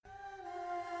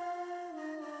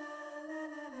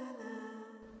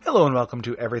Hello and welcome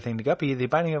to Everything to Guppy, the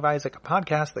Binding of Isaac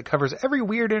podcast that covers every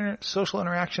weird social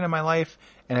interaction in my life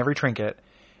and every trinket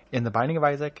in the Binding of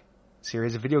Isaac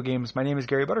series of video games. My name is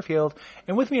Gary Butterfield,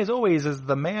 and with me as always is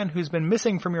the man who's been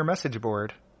missing from your message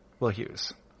board, Will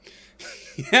Hughes.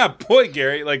 Yeah, boy,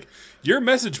 Gary, your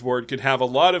message board could have a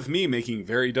lot of me making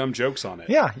very dumb jokes on it.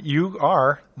 Yeah, you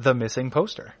are the missing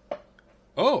poster.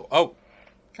 Oh,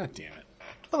 god damn it.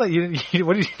 Well,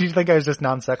 did you think I was just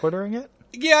non sequituring it?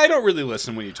 Yeah, I don't really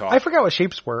listen when you talk. I forgot what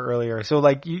shapes were earlier, so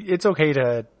it's okay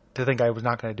to think I was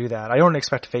not going to do that. I don't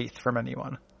expect faith from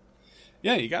anyone.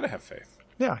 Yeah, you gotta have faith.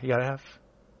 Yeah, you gotta have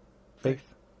faith.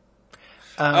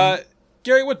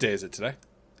 Gary, what day is it today?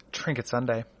 Trinket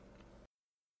Sunday.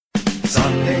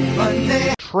 Sunday,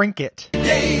 Monday, Trinket.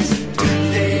 days,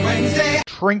 Tuesday, Wednesday,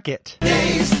 Trinket.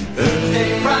 days,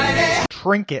 Thursday, Friday,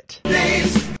 Trinket.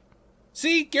 days.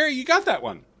 See, Gary, you got that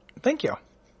one. Thank you.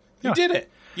 You did it.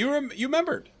 You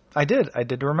remembered. I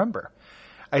did remember.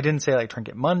 I didn't say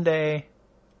Trinket Monday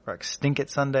or Stinkit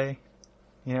Sunday.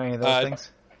 You know any of those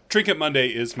things? Trinket Monday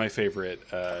is my favorite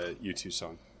U2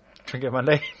 song. Trinket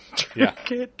Monday? Yeah.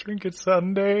 Trinket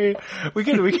Sunday. We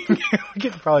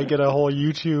could probably get a whole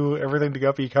U2 Everything to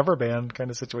Guppy cover band kind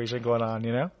of situation going on,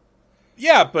 you know?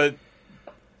 Yeah, but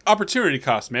opportunity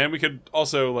cost, man. We could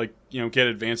also get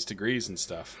advanced degrees and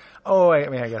stuff. Oh,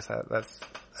 I guess that's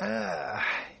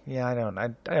yeah, I don't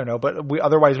know, but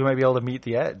otherwise we might be able to meet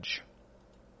the Edge.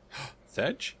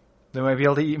 Thedge? We might be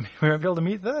able to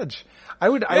meet the Edge. I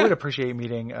would appreciate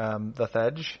meeting the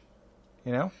Thedge,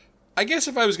 you know? I guess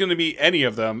if I was going to meet any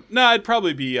of them, I'd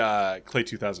probably be Clay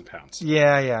 2,000 Pounds.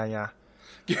 Yeah.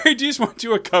 Gary, do you just want to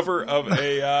do a cover of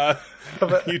a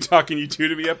You Talking You Two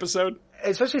to Me episode?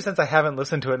 Especially since I haven't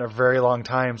listened to it in a very long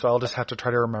time, so I'll just have to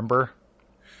try to remember.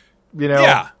 You know?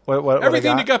 Yeah. What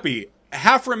Everything I to got. Guppy.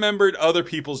 Half remembered other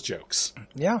people's jokes.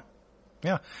 Yeah.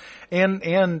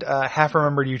 And half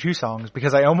remembered U2 songs,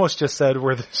 because I almost just said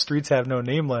Where the Streets Have No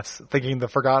Nameless, thinking The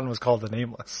Forgotten was called The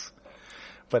Nameless.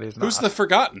 But he's not. Who's the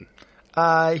Forgotten?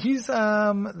 He's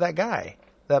that guy.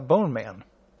 That Bone Man.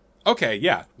 Okay,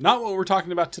 yeah. Not what we're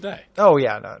talking about today. Oh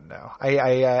yeah, no.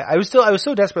 I was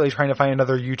so desperately trying to find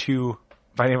another U2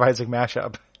 Binding of Isaac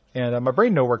mashup, and my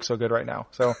brain no works so good right now.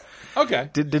 So okay,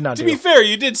 did not. To be fair,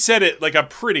 you did set it like a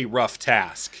pretty rough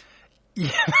task.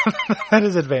 Yeah, that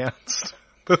is advanced.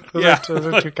 Those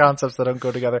are two concepts that don't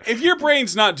go together. If your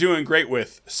brain's not doing great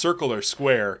with circle or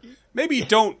square, maybe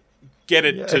don't get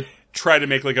it to try to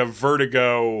make a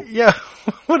vertigo. Yeah,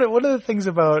 one of the things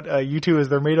about U2 is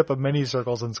they're made up of many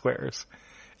circles and squares.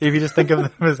 If you just think of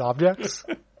them as objects.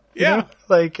 Yeah.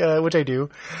 Which I do.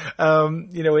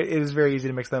 It is very easy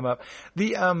to mix them up.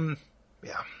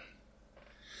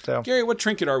 So, Gary, what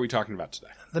trinket are we talking about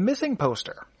today? The missing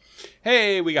poster.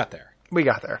 Hey, we got there.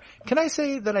 Can I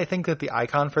say that I think that the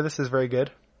icon for this is very good?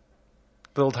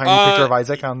 The little tiny picture of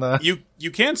Isaac on the...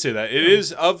 You can say that. It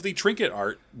is, of the trinket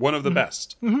art, one of the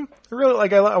best. Mm-hmm.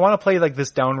 Really, I want to play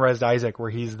this down-resed Isaac where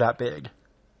he's that big.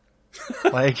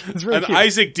 It's really An cute.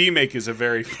 Isaac D-make is a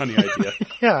very funny idea.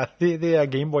 Yeah, the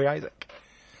Game Boy Isaac.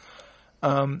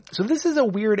 So this is a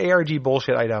weird ARG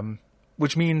bullshit item,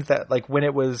 which means that when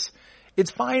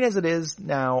it's fine as it is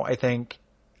now, I think.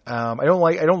 I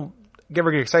don't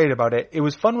ever get excited about it. It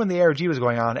was fun when the ARG was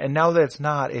going on, and now that it's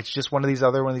not, it's just one of these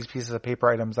pieces of paper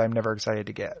items I'm never excited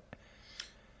to get.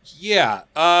 Yeah.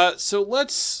 So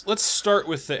let's start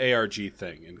with the ARG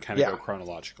thing and kind of go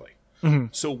chronologically. Mm-hmm.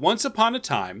 So once upon a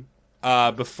time,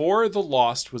 before the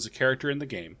Lost was a character in the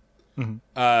game,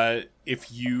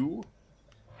 if you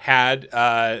had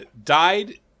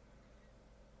died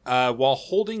while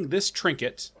holding this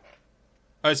trinket,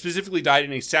 specifically died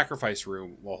in a sacrifice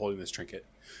room while holding this trinket,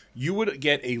 you would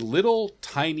get a little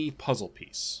tiny puzzle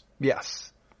piece.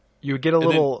 Yes. You would get a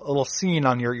little scene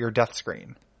on your death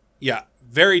screen. Yeah,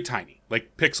 very tiny,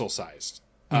 pixel sized.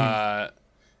 And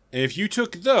if you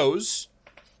took those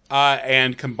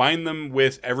and combined them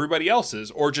with everybody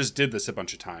else's, or just did this a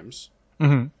bunch of times,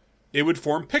 it would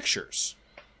form pictures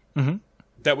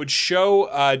that would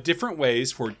show different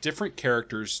ways for different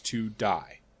characters to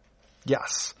die.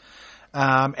 Yes.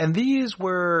 And these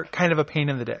were kind of a pain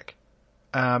in the dick.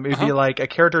 It would be like a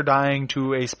character dying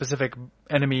to a specific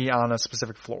enemy on a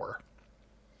specific floor.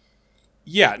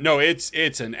 Yeah, no, it's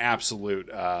an absolute...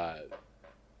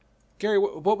 Gary,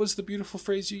 what was the beautiful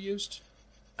phrase you used?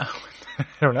 Oh, I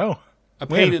don't know. A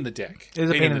pain in the dick. It is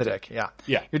a pain in the dick, yeah.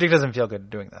 Yeah. Your dick doesn't feel good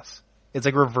doing this. It's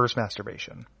like reverse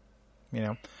masturbation, you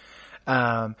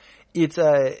know?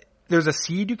 There's a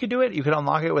seed you could do it. You could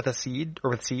unlock it with a seed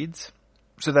or with seeds.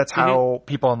 So that's how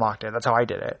people unlocked it. That's how I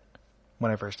did it when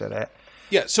I first did it.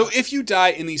 Yeah, so if you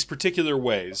die in these particular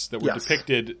ways that were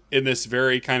depicted in this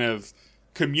very kind of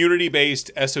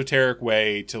community-based, esoteric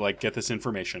way to like get this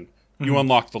information. You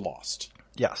unlock the Lost.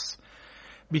 Yes.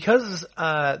 Because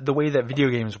the way that video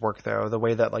games work, though, the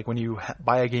way that like when you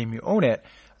buy a game, you own it,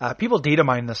 people data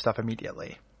mine this stuff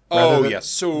immediately. Yes,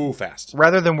 so fast.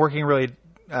 Rather than working really,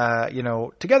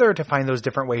 together to find those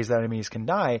different ways that enemies can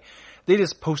die, they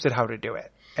just posted how to do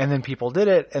it. And then people did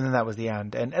it, and then that was the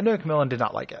end. And Ed McMillan did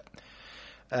not like it.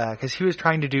 Because he was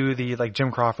trying to do the like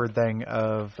Jim Crawford thing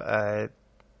of,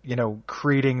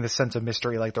 creating the sense of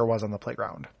mystery like there was on the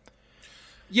playground.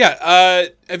 Yeah,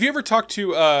 have you ever talked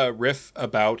to Riff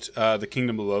about the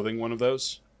Kingdom of Loathing, one of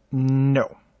those?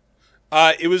 No.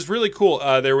 It was really cool.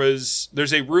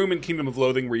 There's a room in Kingdom of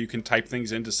Loathing where you can type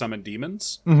things in to summon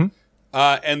demons. Mm-hmm.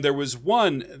 And there was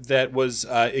one that was,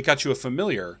 it got you a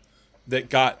familiar that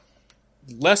got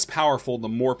less powerful the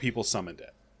more people summoned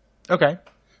it. Okay.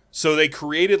 So they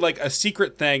created like a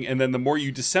secret thing, and then the more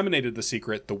you disseminated the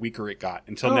secret, the weaker it got,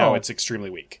 until now it's extremely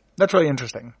weak. That's really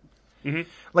interesting. Mm-hmm.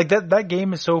 Like that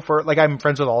game is I'm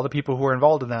friends with all the people who are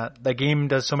involved in that. That game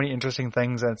does so many interesting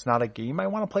things, and it's not a game I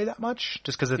want to play that much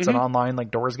just because it's an online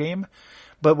like Doors game.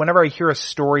 But whenever I hear a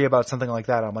story about something like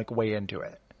that, I'm like way into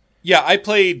it. Yeah, I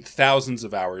played thousands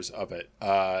of hours of it.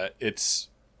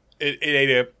 It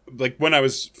ate up, like when I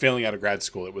was failing out of grad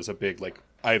school, it was a big like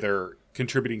either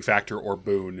contributing factor or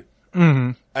boon.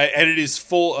 Mm-hmm. And it is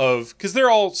full of, because they're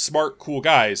all smart, cool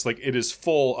guys. Like it is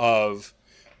full of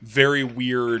very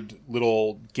weird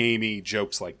little gamey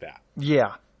jokes like that.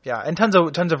 Yeah, and tons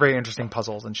of very interesting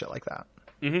puzzles and shit like that.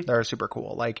 Mm-hmm. That are super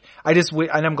cool. Like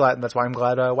and I'm glad. That's why I'm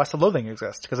glad West of Loathing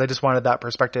exists, because I just wanted that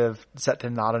perspective set to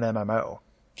not an MMO.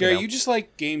 Gary, you just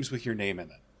like games with your name in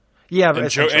it. Yeah,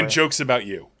 and jokes about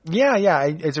you. Yeah.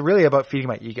 It's really about feeding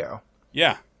my ego.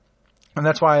 Yeah, and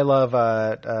that's why I love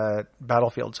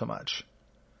Battlefield so much,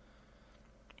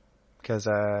 because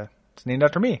it's named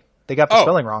after me. They got the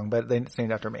spelling wrong, but it's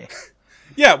named after me.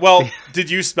 Yeah, well, did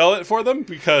you spell it for them?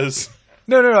 Because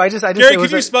no. I just. Gary,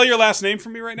 could you spell your last name for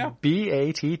me right now?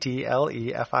 Battlefield.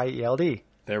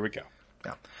 There we go.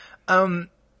 Yeah.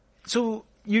 So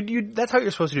you that's how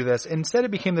you're supposed to do this. Instead,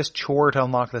 it became this chore to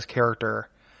unlock this character.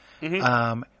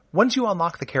 Mm-hmm. Once you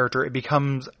unlock the character, it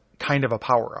becomes kind of a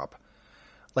power up.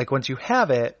 Like once you have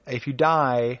it, if you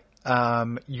die,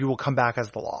 you will come back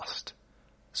as the Lost.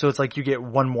 So it's like you get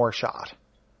one more shot.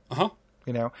 Uh-huh.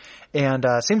 And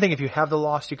same thing, if you have the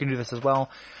Lost, you can do this as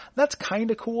well. That's kind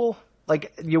of cool.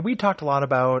 Like, we talked a lot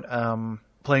about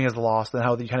playing as the Lost and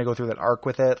how you kind of go through that arc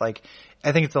with it. Like,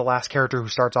 I think it's the last character who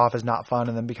starts off as not fun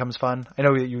and then becomes fun. I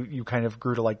know that you kind of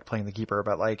grew to like playing the Keeper,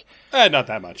 but like... not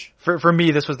that much. For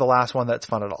me, this was the last one that's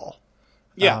fun at all.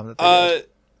 Yeah.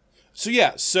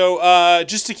 So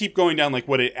just to keep going down like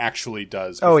what it actually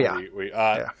does. So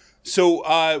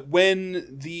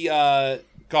when the...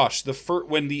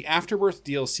 when the Afterbirth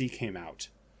DLC came out,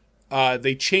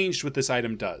 they changed what this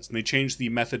item does, and they changed the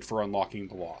method for unlocking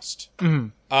the Lost. Mm-hmm.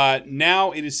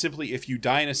 Now it is simply if you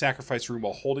die in a sacrifice room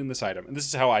while holding this item, and this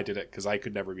is how I did it because I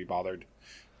could never be bothered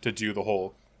to do the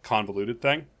whole convoluted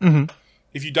thing. Mm-hmm.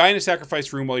 If you die in a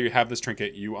sacrifice room while you have this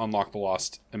trinket, you unlock the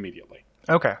Lost immediately.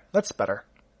 Okay, that's better.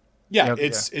 Yeah,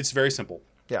 it's very simple.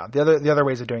 Yeah, the other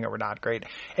ways of doing it were not great,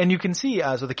 and you can see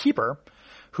so the Keeper,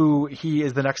 who he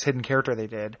is the next hidden character they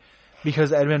did,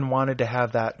 because Edmund wanted to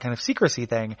have that kind of secrecy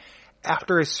thing.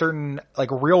 After a certain like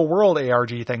real world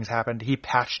ARG things happened, he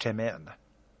patched him in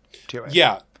to it.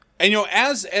 Yeah. And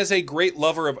as a great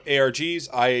lover of ARGs,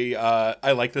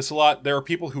 I like this a lot. There are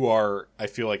people who are, I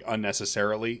feel like,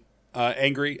 unnecessarily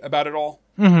angry about it all.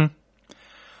 Mm-hmm.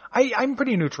 I'm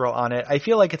pretty neutral on it. I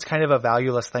feel like it's kind of a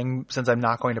valueless thing since I'm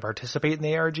not going to participate in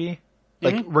the ARG.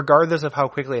 Like, regardless of how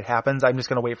quickly it happens, I'm just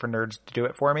going to wait for nerds to do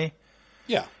it for me.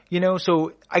 Yeah.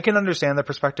 So I can understand the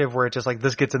perspective where it's just like,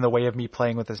 this gets in the way of me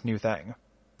playing with this new thing.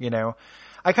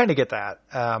 I kind of get that,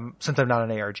 since I'm not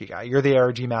an ARG guy. You're the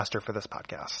ARG master for this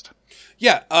podcast.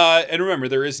 Yeah, and remember,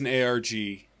 there is an ARG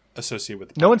associated with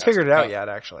the podcast. No one's figured it out yet,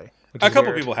 actually. A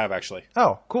couple people have, actually.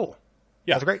 Oh, cool.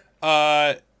 Yeah. That's great.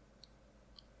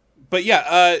 But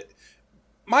yeah,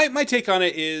 my take on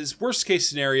it is, worst case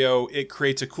scenario, it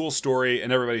creates a cool story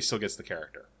and everybody still gets the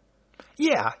character.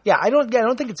 Yeah. I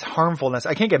don't think it's harmfulness.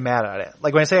 I can't get mad at it.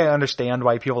 Like when I say I understand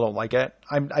why people don't like it,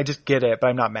 I just get it, but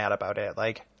I'm not mad about it.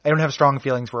 Like I don't have strong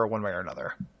feelings for it one way or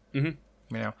another.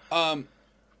 Mm-hmm.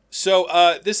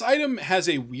 So this item has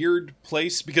a weird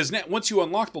place because once you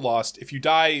unlock the Lost, if you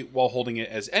die while holding it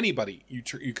as anybody,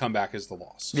 you come back as the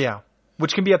Lost. Yeah.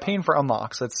 Which can be a pain for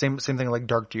unlocks. That's same thing like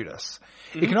Dark Judas.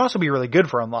 Mm-hmm. It can also be really good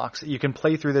for unlocks. You can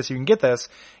play through this, you can get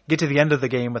to the end of the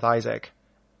game with Isaac,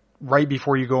 right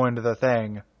before you go into the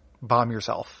thing, bomb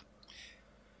yourself.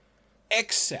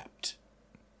 Except,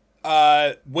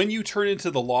 When you turn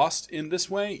into the Lost in this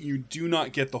way, you do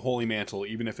not get the Holy Mantle,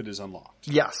 even if it is unlocked.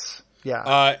 Yes.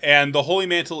 Yeah. And the Holy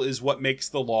Mantle is what makes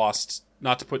the Lost,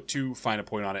 not to put too fine a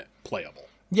point on it, playable.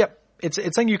 Yep. It's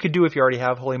something you could do if you already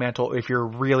have Holy Mantle, if you're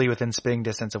really within spitting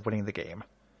distance of winning the game.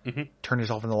 Mm-hmm. Turn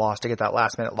yourself into Lost to get that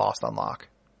last minute Lost unlock.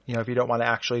 You know, if you don't want to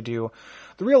actually do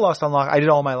the real Lost unlock. I did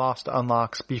all my Lost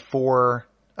unlocks before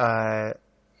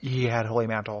he had Holy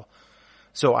Mantle.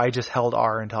 So I just held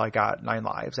R until I got 9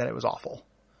 lives, and it was awful.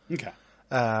 Okay.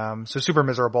 So super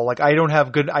miserable. Like, I don't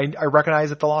have good, I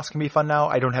recognize that the Lost can be fun now.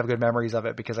 I don't have good memories of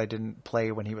it because I didn't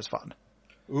play when he was fun.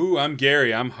 Ooh, I'm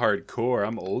Gary. I'm hardcore.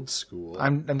 I'm old school.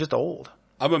 I'm just old.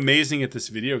 I'm amazing at this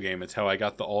video game. It's how I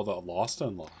got all the Lost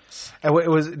unlocks. And it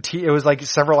was like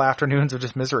several afternoons of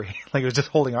just misery. Like, it was just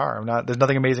holding R. There's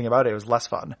nothing amazing about it. It was less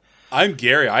fun. I'm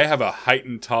Gary. I have a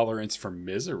heightened tolerance for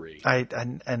misery. I guess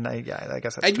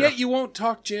that's and true. yet you won't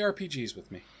talk JRPGs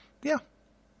with me. Yeah.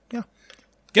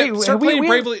 Start playing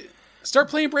Bravely. Start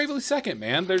playing Bravely Second,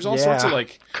 man. There's all sorts of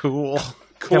like cool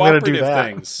cooperative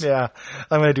things. Yeah,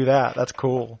 I'm gonna do that. That's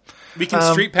cool. We can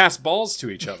street pass balls to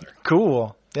each other.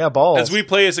 Cool. Yeah, balls. As we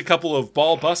play as a couple of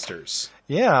ball busters.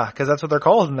 Yeah, because that's what they're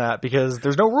called in that. Because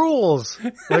there's no rules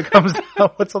when it comes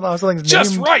to what's something's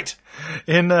just named right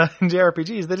in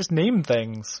JRPGs. They just name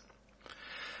things.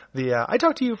 I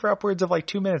talked to you for upwards of like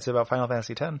 2 minutes about Final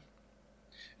Fantasy X.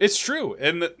 It's true.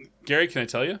 And Gary, can I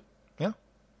tell you? Yeah.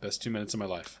 Best 2 minutes of my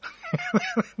life.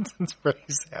 That's pretty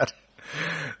sad.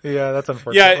 Yeah, that's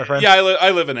unfortunate, my friend. Yeah,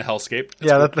 I live in a hellscape.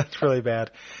 That's really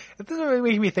bad. It doesn't really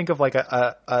make me think of like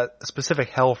a specific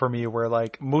hell for me where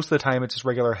like most of the time it's just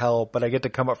regular hell, but I get to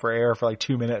come up for air for like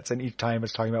 2 minutes and each time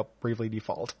it's talking about Bravely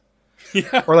Default.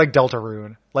 Yeah. Or like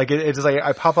Deltarune. Like it's just like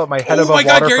I pop up my head above my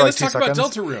God, water Gary, for like let's 2 talk seconds.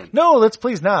 about Deltarune. No, let's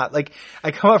please not. Like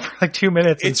I come up for like 2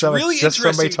 minutes and it's so really it's just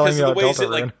somebody interesting telling because me of the about ways it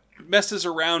Deltarune. like messes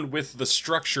around with the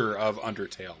structure of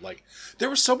Undertale. Like there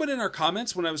was someone in our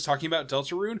comments when I was talking about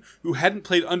Deltarune who hadn't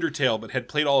played Undertale but had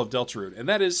played all of Deltarune, and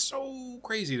that is so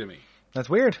crazy to me. That's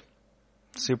weird.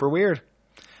 Super weird.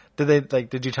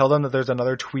 Did you tell them that there's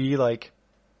another Twee like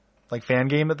fan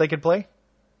game that they could play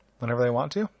whenever they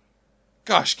want to?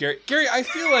 Gosh, Gary, I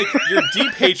feel like your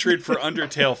deep hatred for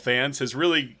Undertale fans has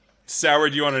really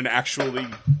soured you on an actually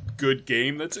good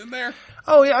game that's in there.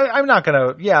 Oh yeah, I'm not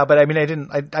gonna. Yeah, but I mean,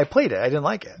 I played it. I didn't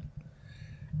like it.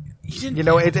 You didn't. You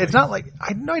know, it's not like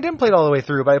I didn't play it all the way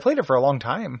through, but I played it for a long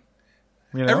time.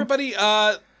 You know? Everybody,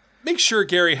 make sure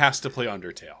Gary has to play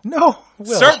Undertale. No,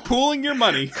 Will. Start pooling your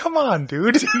money. Come on,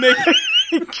 dude. Make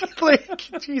like,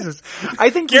 Jesus, I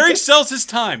think Gary sells his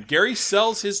time. Gary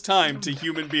sells his time to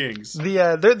human beings.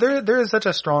 There is such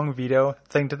a strong veto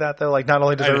thing to that, though. Like, not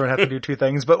only does everyone have to do 2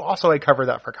 things, but also I covered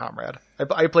that for Comrade.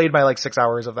 I played my like 6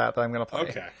 hours of that I'm going to play.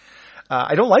 Okay.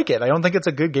 I don't like it. I don't think it's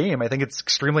a good game. I think it's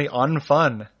extremely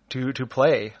unfun to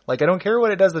play. Like, I don't care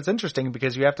what it does that's interesting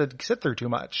because you have to sit through too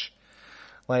much.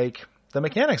 Like, the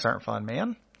mechanics aren't fun,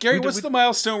 man. Gary, what's the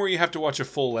milestone where you have to watch a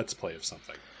full Let's Play of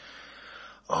something?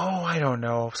 Oh, I don't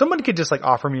know. Someone could just like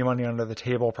offer me money under the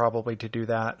table probably to do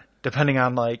that, depending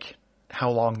on like how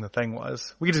long the thing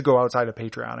was. We could just go outside of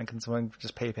Patreon and can someone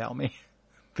just PayPal me?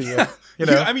 You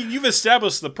know, I mean, you've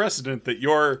established the precedent that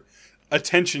your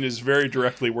attention is very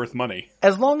directly worth money.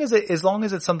 As long as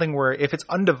it's something where if it's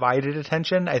undivided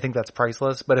attention, I think that's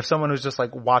priceless. But if someone was just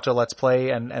like watch a Let's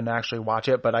Play and actually watch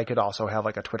it, but I could also have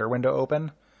like a Twitter window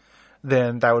open,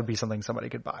 then that would be something somebody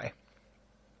could buy.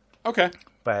 Okay.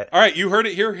 But all right, you heard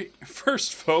it here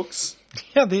first, folks.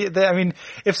 Yeah, I mean,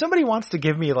 if somebody wants to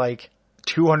give me like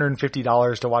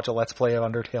 $250 to watch a Let's Play of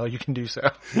Undertale, you can do so.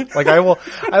 Like I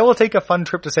will take a fun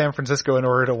trip to San Francisco in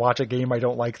order to watch a game I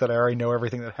don't like that I already know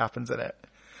everything that happens in it.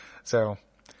 So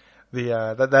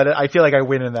that I feel like I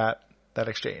win in that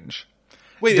exchange.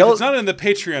 Wait, if it's not in the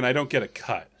Patreon, I don't get a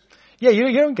cut. Yeah,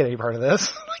 you don't get any part of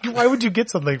this. Like, why would you get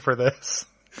something for this?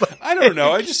 I don't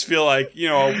know. I just feel like,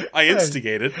 I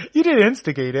instigated. You did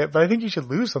instigate it, but I think you should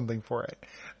lose something for it.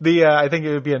 I think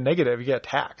it would be a negative. You get a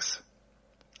tax.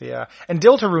 And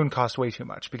Deltarune costs way too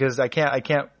much because I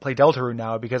can't play Deltarune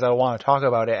now because I want to talk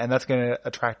about it, and that's going to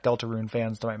attract Deltarune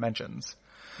fans to my mentions.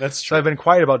 That's true. So I've been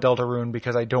quiet about Deltarune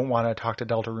because I don't want to talk to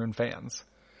Deltarune fans.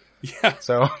 Yeah.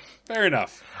 So fair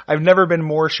enough. I've never been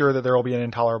more sure that there will be an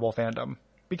intolerable fandom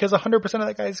because 100% of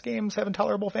that guy's games have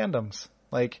intolerable fandoms.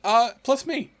 Like, plus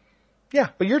me. Yeah,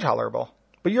 but you're tolerable.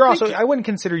 But you're also, I wouldn't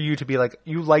consider you to be like,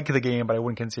 you like the game, but I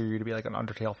wouldn't consider you to be like an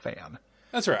Undertale fan.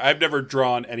 That's right. I've never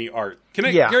drawn any art.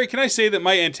 Yeah. Gary, can I say that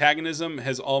my antagonism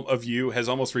of you has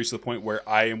almost reached the point where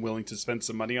I am willing to spend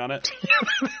some money on it?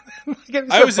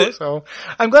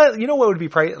 I'm glad. You know what would be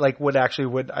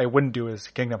I wouldn't do is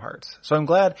Kingdom Hearts. So I'm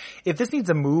glad if this needs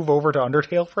a move over to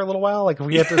Undertale for a little while. Like if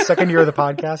we get the second year of the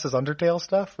podcast is Undertale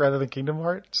stuff rather than Kingdom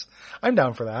Hearts, I'm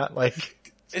down for that. Like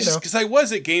it's just because I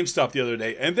was at GameStop the other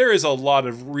day, and there is a lot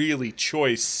of really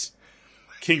choice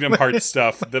Kingdom Hearts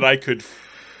stuff that I could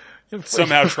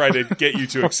somehow try to get you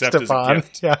to accept as a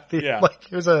gift. Yeah. Like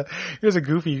here's a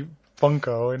goofy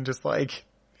Funko and just like,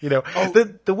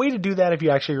 the way to do that if you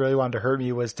actually really wanted to hurt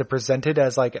me was to present it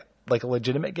as like a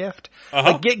legitimate gift.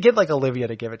 Like get like Olivia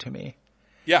to give it to me.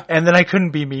 Yeah. And then I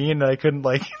couldn't be mean and I couldn't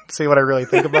like say what I really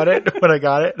think about it when I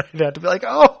got it. I'd have to be like,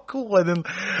 oh, cool. And then,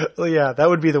 that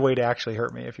would be the way to actually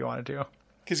hurt me if you wanted to.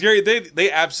 Because Gary,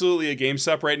 they absolutely at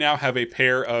GameStop right now have a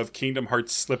pair of Kingdom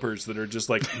Hearts slippers that are just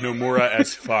like Nomura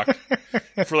as fuck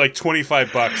for like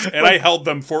 $25, and I held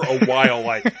them for a while.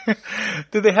 Like,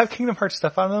 do they have Kingdom Hearts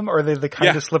stuff on them, or are they the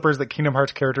kind of slippers that Kingdom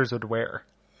Hearts characters would wear?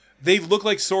 They look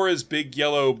like Sora's big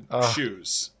yellow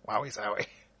shoes. Wowie zowie.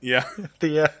 Yeah.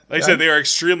 Like I said, they are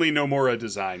extremely Nomura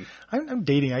design. I'm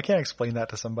dating. I can't explain that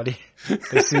to somebody.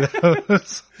 They see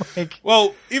those.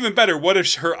 Well, even better, what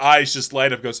if her eyes just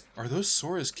light up and goes, are those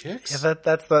Sora's kicks? Yeah,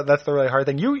 that's the really hard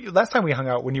thing. Last time we hung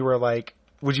out when you were like,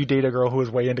 would you date a girl who was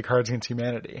way into Cards Against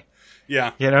Humanity?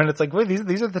 Yeah. And it's like, wait,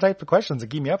 these are the type of questions that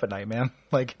keep me up at night, man.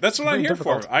 Like that's what I'm here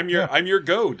for. I'm your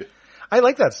goad. I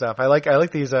like that stuff. I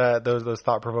like these those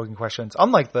thought provoking questions.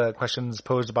 Unlike the questions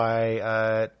posed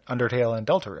by Undertale and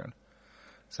Deltarune.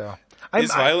 So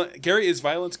Gary, is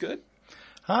violence good?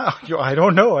 I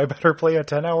don't know. I better play a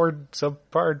 10-hour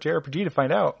subpar JRPG to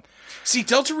find out. See,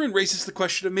 Deltarune raises the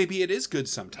question of maybe it is good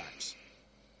sometimes.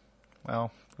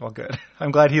 Well, good.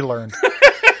 I'm glad he learned.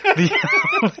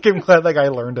 I'm glad that guy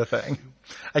learned a thing.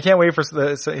 I can't wait for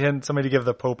somebody to give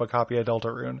the Pope a copy of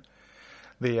Deltarune.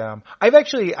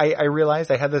 I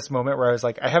realized I had this moment where I was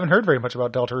like, I haven't heard very much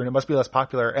about Deltarune. It must be less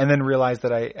popular. And then realized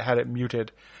that I had it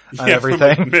muted on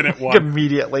everything from like minute one.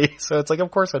 Immediately. So it's like,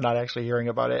 of course I'm not actually hearing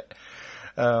about it.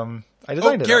 I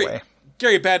designed it that way.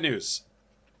 Gary, bad news.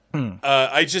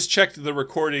 I just checked the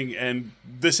recording and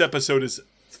this episode is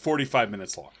 45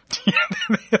 minutes long.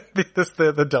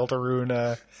 the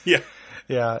Deltarune,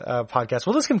 podcast.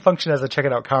 Well, this can function as a check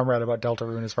it out comrade about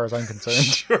Deltarune as far as I'm concerned.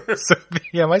 Sure. So,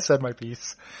 I said my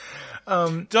piece.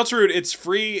 Deltarune, it's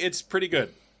free. It's pretty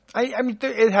good. I mean,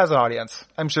 it has an audience.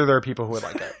 I'm sure there are people who would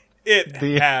like it.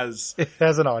 It has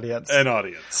an audience. An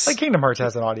audience. Like Kingdom Hearts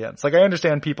has an audience. Like I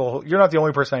understand people. You're not the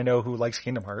only person I know who likes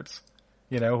Kingdom Hearts.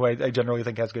 Who I generally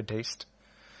think has good taste.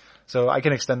 So I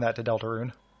can extend that to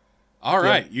Deltarune. All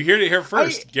right. You heard it here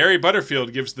first. Gary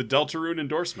Butterfield gives the Deltarune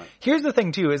endorsement. Here's the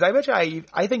thing, too, is I bet you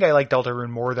I think I like Deltarune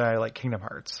more than I like Kingdom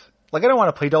Hearts. Like, I don't want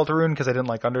to play Deltarune because I didn't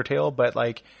like Undertale, but,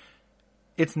 like,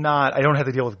 it's not, I don't have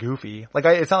to deal with Goofy. Like,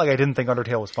 it's not like I didn't think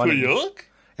Undertale was funny. Look?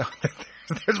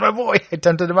 There's my boy. I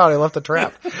tempted him out. I left a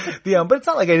trap. But it's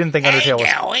not like I didn't think Undertale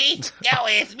was...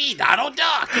 Joey, it's me, Donald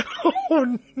Duck.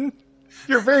 Oh,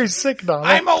 you're very sick, Donald.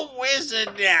 I'm a wizard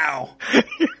now.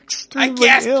 You're extremely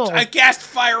ill. I cast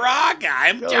Firaga.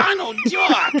 I'm Donald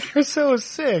Duck. You're so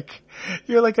sick.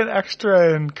 You're like an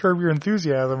extra in Curb Your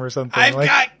Enthusiasm or something. I've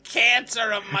got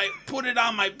cancer. Put it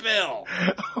on my bill.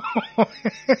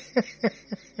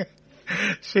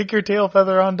 Shake your tail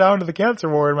feather on down to the cancer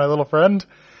ward, my little friend.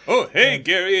 Oh, hey,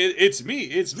 Gary, it's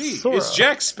me. Sora. It's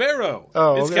Jack Sparrow.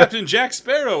 Oh, it's Captain Jack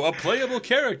Sparrow, a playable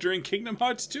character in Kingdom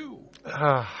Hearts 2.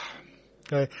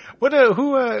 Okay. Let's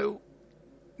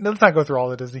not go through all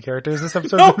the Disney characters. This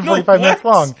episode is 45 minutes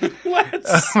long.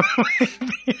 Let's.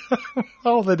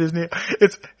 All the Disney.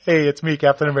 It's me,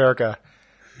 Captain America.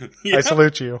 Yeah. I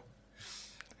salute you.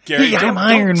 Gary, I'm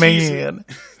Iron Man.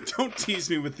 Don't tease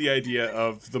me with the idea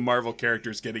of the Marvel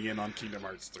characters getting in on Kingdom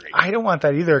Hearts 3. I don't want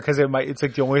that either because it's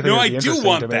like the only thing that'd be interesting to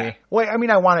me. No, I do want that. Well, I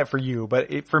mean, I want it for you,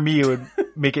 but for me, it would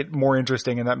make it more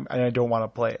interesting, and I don't want to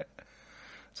play it.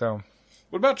 So.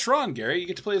 What about Tron, Gary? You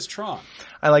get to play as Tron.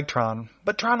 I like Tron,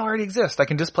 but Tron already exists. I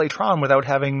can just play Tron without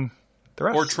having the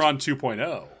rest. Or Tron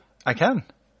 2.0. I can.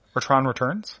 Or Tron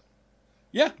Returns.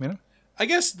 Yeah. I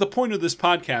guess the point of this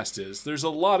podcast is there's a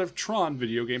lot of Tron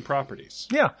video game properties.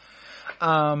 Yeah.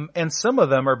 And some of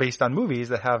them are based on movies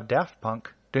that have Daft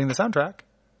Punk doing the soundtrack.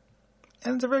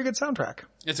 And it's a very good soundtrack.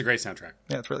 It's a great soundtrack.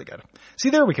 Yeah, it's really good. See,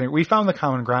 there we found the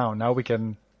common ground. Now we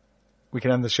can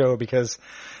end the show because,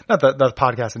 not the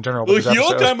podcast in general. But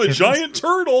look, I'm a giant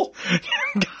turtle.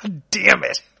 God damn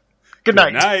it. Good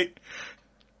night. Good night.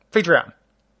 Patreon.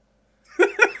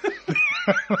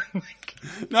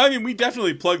 No, I mean, we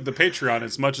definitely plugged the Patreon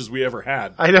as much as we ever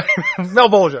had. I know. Mel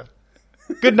Bolja.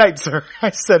 Good night, sir.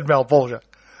 I said Malvolgia.